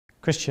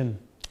Christian,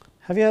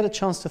 have you had a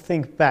chance to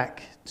think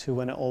back to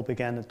when it all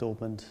began at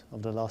Dortmund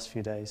over the last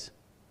few days?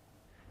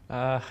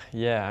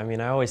 Yeah, I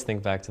mean, I always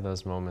think back to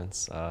those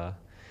moments.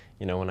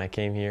 You know, when I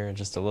came here,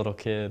 just a little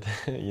kid,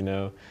 you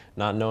know,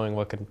 not knowing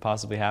what could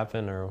possibly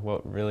happen or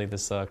what really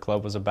this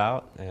club was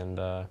about.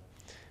 And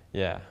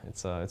yeah,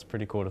 it's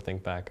pretty cool to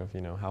think back of,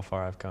 you know, how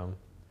far I've come.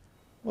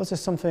 Was there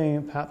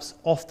something perhaps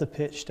off the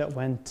pitch that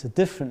went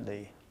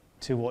differently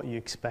to what you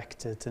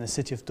expected in a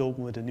city of Dortmund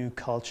with a new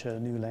culture, a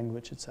new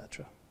language,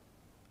 etc.?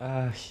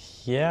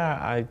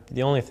 Yeah,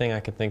 the only thing I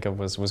could think of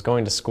was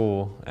going to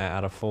school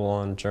at a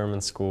full-on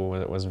German school.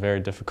 It was very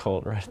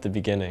difficult right at the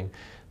beginning.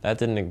 That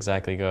didn't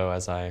exactly go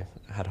as I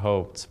had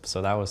hoped,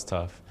 so that was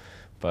tough.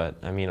 But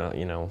I mean,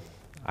 you know,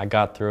 I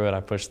got through it.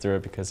 I pushed through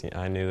it because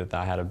I knew that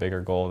I had a bigger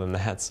goal than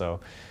that. So,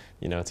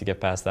 you know, to get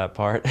past that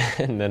part,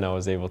 and then I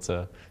was able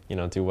to, you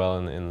know, do well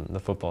in the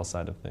football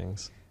side of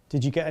things.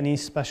 Did you get any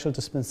special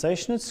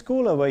dispensation at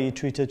school, or were you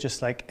treated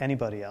just like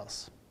anybody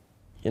else?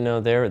 You know,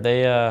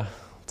 they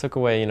took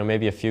away, you know,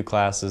 maybe a few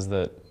classes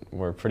that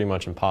were pretty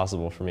much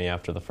impossible for me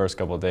after the first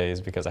couple of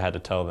days because I had to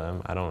tell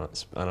them I don't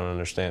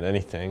understand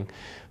anything.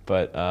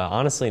 But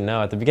honestly,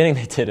 no. At the beginning,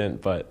 they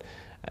didn't. But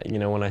you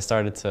know, when I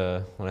started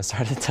to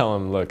tell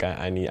them, look,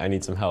 I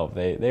need some help,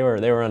 they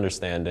were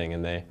understanding,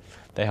 and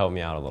they helped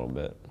me out a little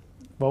bit.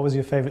 What was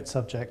your favorite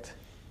subject?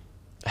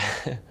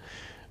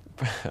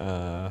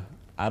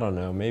 I don't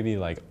know, maybe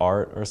like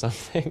art or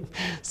something,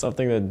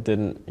 something that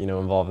didn't, you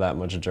know, involve that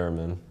much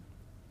German.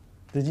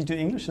 Did you do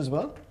English as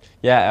well?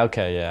 Yeah,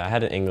 okay, yeah. I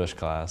had an English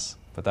class,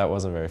 but that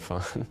wasn't very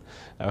fun.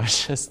 I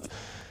was just,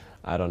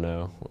 I don't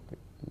know.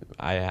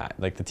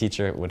 Like the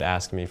teacher would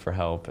ask me for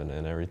help and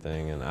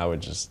everything, and I would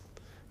just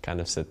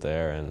kind of sit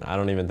there, and I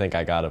don't even think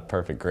I got a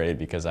perfect grade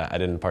because I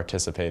didn't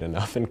participate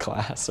enough in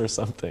class or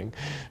something,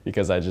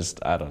 because I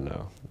don't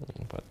know.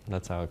 But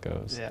that's how it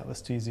goes. Yeah, it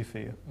was too easy for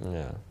you.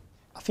 Yeah.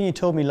 I think you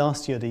told me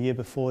last year, the year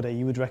before, that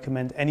you would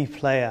recommend any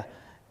player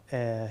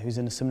who's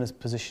in a similar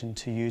position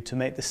to you to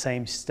make the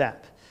same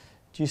step.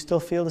 Do you still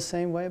feel the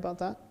same way about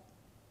that?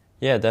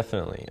 Yeah,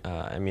 definitely.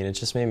 I mean, it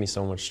just made me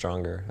so much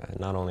stronger,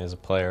 not only as a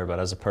player, but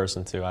as a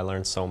person too. I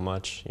learned so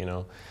much, you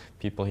know.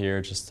 People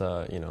here just,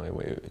 you know,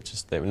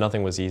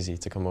 nothing was easy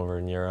to come over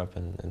in Europe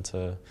and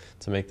to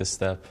make this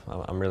step.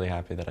 I'm really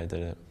happy that I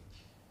did it.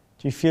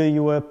 Do you feel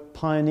you were a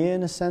pioneer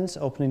in a sense,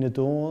 opening the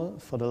door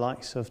for the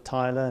likes of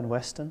Tyler and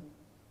Weston?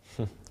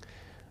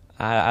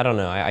 I don't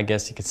know. I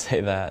guess you could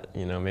say that.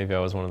 You know, maybe I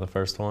was one of the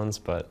first ones,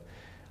 but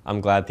I'm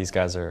glad these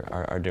guys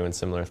are doing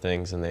similar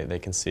things, and they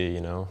can see,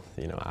 you know,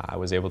 I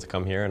was able to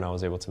come here and I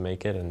was able to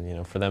make it, and you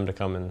know, for them to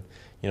come and,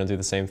 you know, do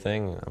the same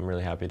thing, I'm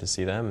really happy to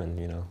see them, and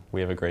you know, we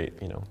have a great,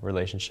 you know,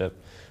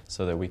 relationship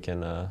so that we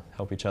can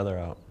help each other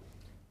out.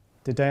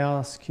 Did they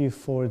ask you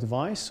for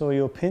advice or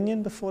your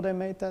opinion before they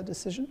made that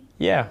decision?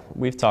 Yeah,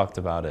 we've talked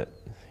about it.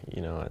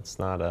 You know, it's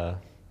not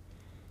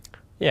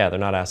yeah, they're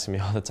not asking me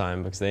all the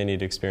time because they need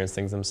to experience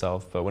things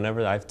themselves. But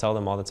whenever, I tell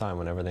them all the time,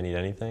 whenever they need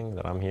anything,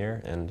 that I'm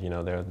here, and you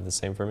know, they're the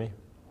same for me.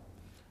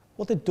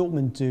 What did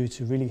Dortmund do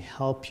to really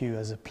help you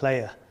as a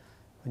player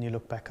when you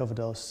look back over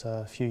those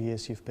few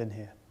years you've been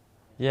here?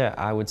 Yeah,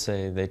 I would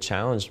say they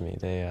challenged me.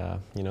 They,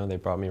 you know, they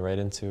brought me right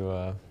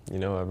into, you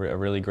know, a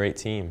really great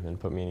team and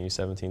put me in a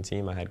U17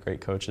 team. I had great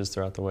coaches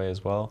throughout the way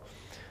as well.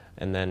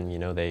 And then, you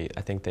know,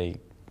 I think they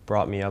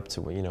brought me up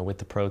to, you know, with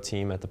the pro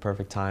team at the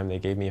perfect time. They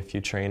gave me a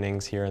few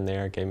trainings here and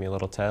there, gave me a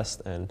little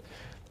test, and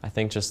I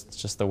think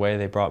just the way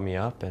they brought me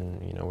up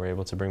and, you know, were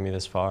able to bring me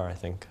this far, I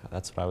think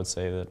that's what I would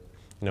say that,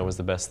 you know, was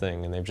the best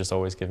thing, and they've just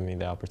always given me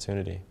the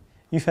opportunity.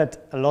 You've had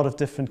a lot of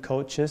different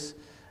coaches,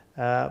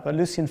 but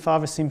Lucien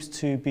Favre seems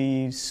to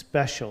be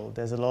special.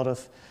 There's a lot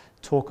of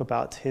talk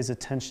about his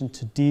attention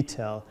to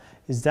detail.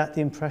 Is that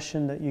the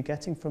impression that you're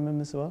getting from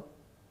him as well?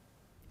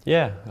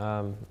 Yeah,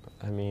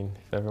 I mean,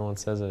 if everyone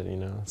says it, you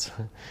know.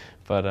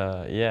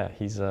 But yeah,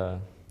 he's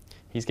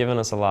given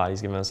us a lot.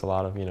 He's given us a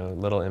lot of, you know,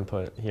 little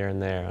input here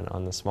and there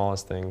on the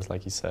smallest things,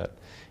 like you said.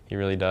 He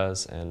really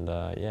does, and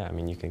yeah, I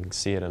mean, you can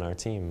see it in our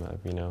team.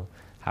 You know,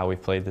 how we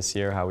played this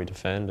year, how we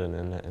defend,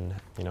 and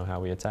you know, how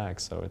we attack.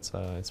 So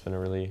it's been a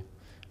really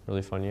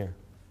fun year.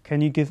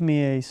 Can you give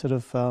me a sort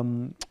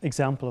of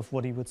example of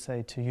what he would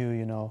say to you?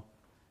 You know,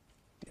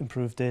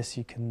 improve this,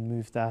 you can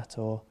move that,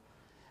 or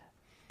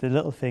the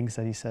little things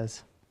that he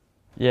says.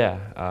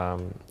 Yeah,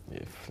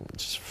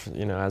 just,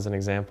 you know, as an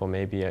example,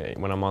 maybe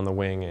when I'm on the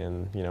wing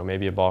and, you know,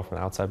 maybe a ball from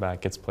the outside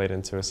back gets played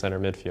into a center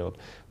midfield,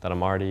 that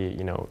I'm already,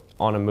 you know,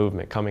 on a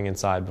movement coming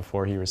inside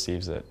before he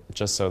receives it,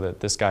 just so that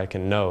this guy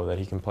can know that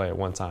he can play at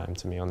one time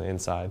to me on the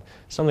inside.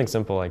 Something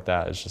simple like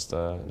that is just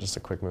a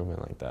quick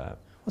movement like that.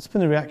 What's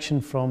been the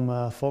reaction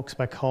from folks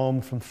back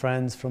home, from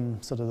friends,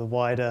 from sort of the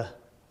wider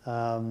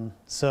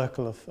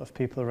circle of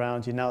people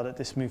around you now that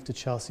this move to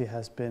Chelsea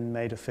has been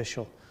made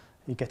official?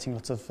 Are you getting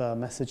lots of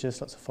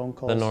messages, lots of phone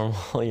calls? The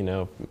normal, you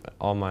know,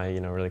 all my, you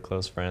know, really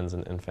close friends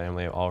and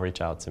family all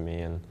reach out to me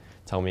and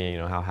tell me, you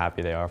know, how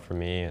happy they are for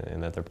me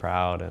and that they're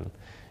proud, and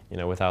you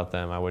know, without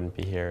them I wouldn't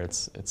be here.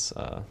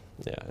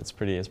 Yeah, it's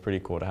pretty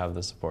cool to have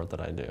the support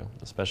that I do,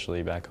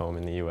 especially back home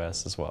in the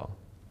US as well.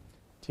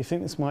 Do you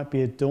think this might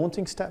be a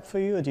daunting step for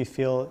you, or do you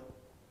feel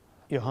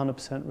you're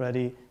 100%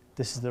 ready,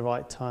 this is the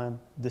right time,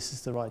 this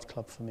is the right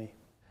club for me?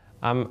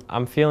 I'm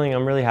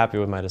really happy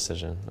with my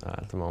decision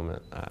at the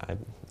moment. I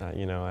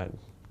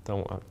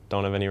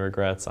don't have any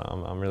regrets.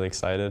 I'm really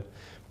excited.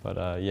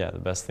 But yeah, the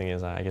best thing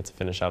is I get to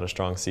finish out a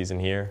strong season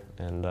here,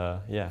 and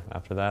yeah,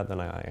 after that,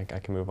 then I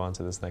can move on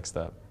to this next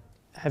step.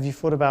 Have you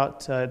thought about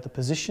the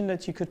position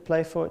that you could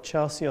play for at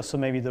Chelsea, or so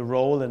maybe the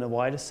role in a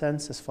wider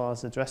sense as far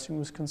as the dressing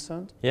room is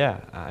concerned? Yeah,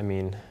 I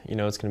mean,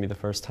 it's going to be the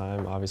first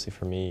time, obviously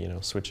for me,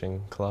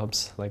 switching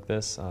clubs like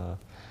this.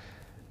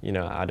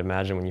 I'd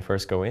imagine when you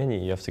first go in,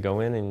 you have to go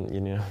in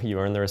and you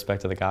earn the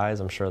respect of the guys.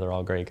 I'm sure they're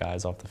all great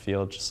guys off the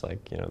field, just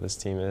like this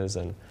team is,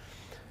 and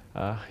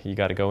you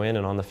got to go in,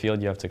 and on the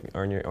field you have to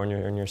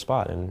earn your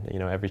spot. And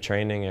every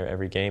training,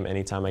 every game,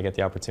 anytime I get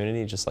the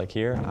opportunity, just like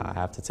here, I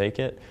have to take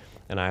it,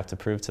 and I have to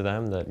prove to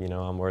them that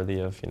I'm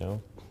worthy of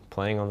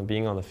being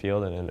on the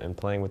field and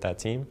playing with that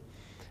team.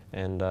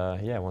 And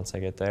yeah, once I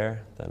get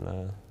there,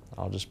 then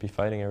I'll just be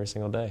fighting every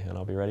single day, and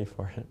I'll be ready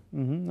for it.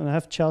 Mm-hmm. And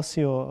have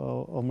Chelsea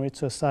or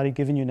Maurizio Sarri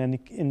given you an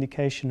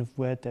indication of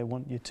where they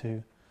want you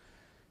to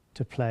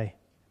play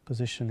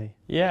positionally?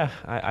 Yeah,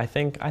 I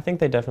think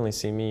they definitely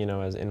see me,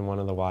 as in one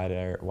of the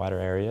wider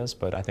areas.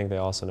 But I think they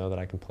also know that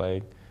I can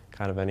play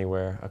kind of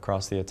anywhere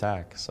across the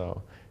attack.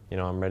 So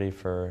I'm ready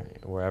for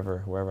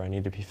wherever I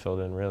need to be filled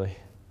in, really.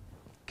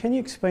 Can you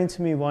explain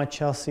to me why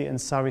Chelsea and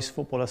Sarri's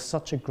football are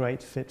such a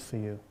great fit for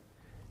you?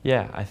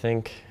 Yeah, I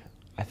think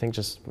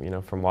just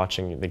from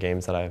watching the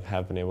games that I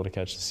have been able to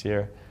catch this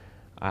year,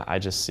 I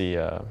just see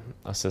a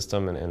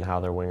system and how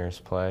their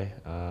wingers play.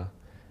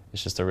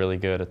 It's just a really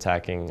good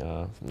attacking,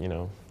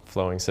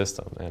 flowing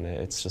system, and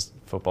it's just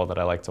football that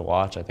I like to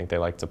watch. I think they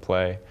like to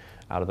play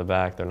out of the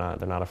back. They're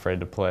not afraid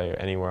to play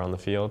anywhere on the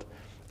field,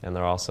 and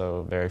they're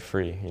also very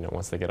free,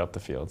 once they get up the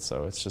field.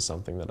 So it's just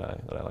something that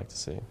I like to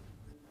see.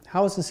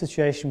 How is the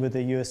situation with the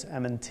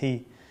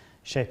USMNT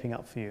shaping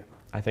up for you?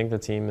 I think the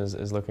team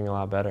is looking a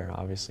lot better.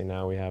 Obviously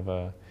now we have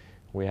a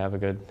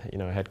good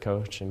head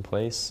coach in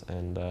place,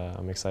 and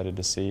I'm excited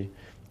to see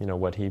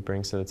what he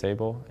brings to the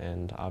table.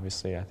 And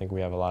obviously I think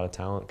we have a lot of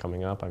talent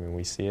coming up. I mean,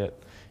 we see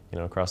it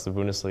across the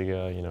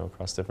Bundesliga,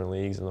 across different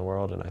leagues in the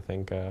world, and I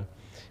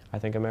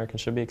think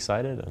Americans should be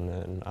excited,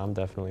 and I'm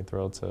definitely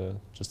thrilled to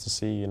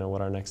see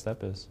what our next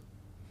step is.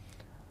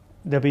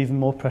 There'll be even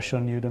more pressure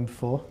on you than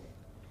before?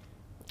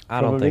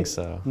 I don't think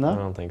so. No? I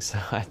don't think so.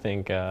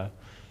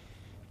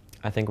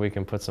 I think we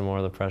can put some more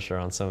of the pressure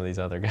on some of these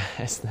other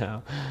guys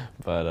now.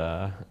 But,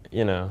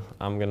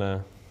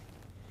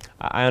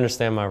 I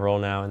understand my role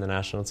now in the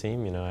national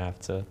team. I have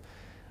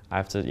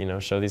to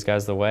show these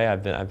guys the way.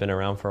 I've been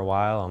around for a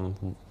while.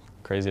 I'm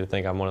crazy to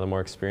think I'm one of the more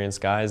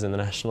experienced guys in the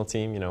national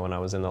team, when I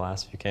was in the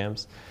last few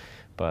camps.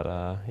 But,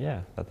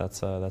 yeah,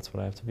 that's what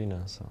I have to be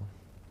now, so.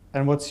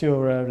 And what's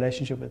your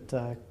relationship with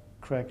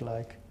Gregg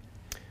like?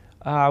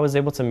 I was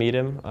able to meet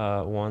him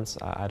once.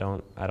 I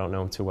don't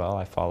know him too well.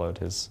 I followed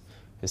his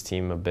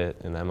team a bit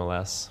in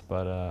MLS,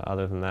 but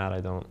other than that, I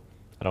don't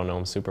know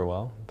him super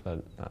well.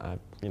 But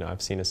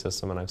I've seen his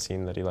system, and I've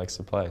seen that he likes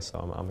to play, so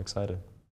I'm excited.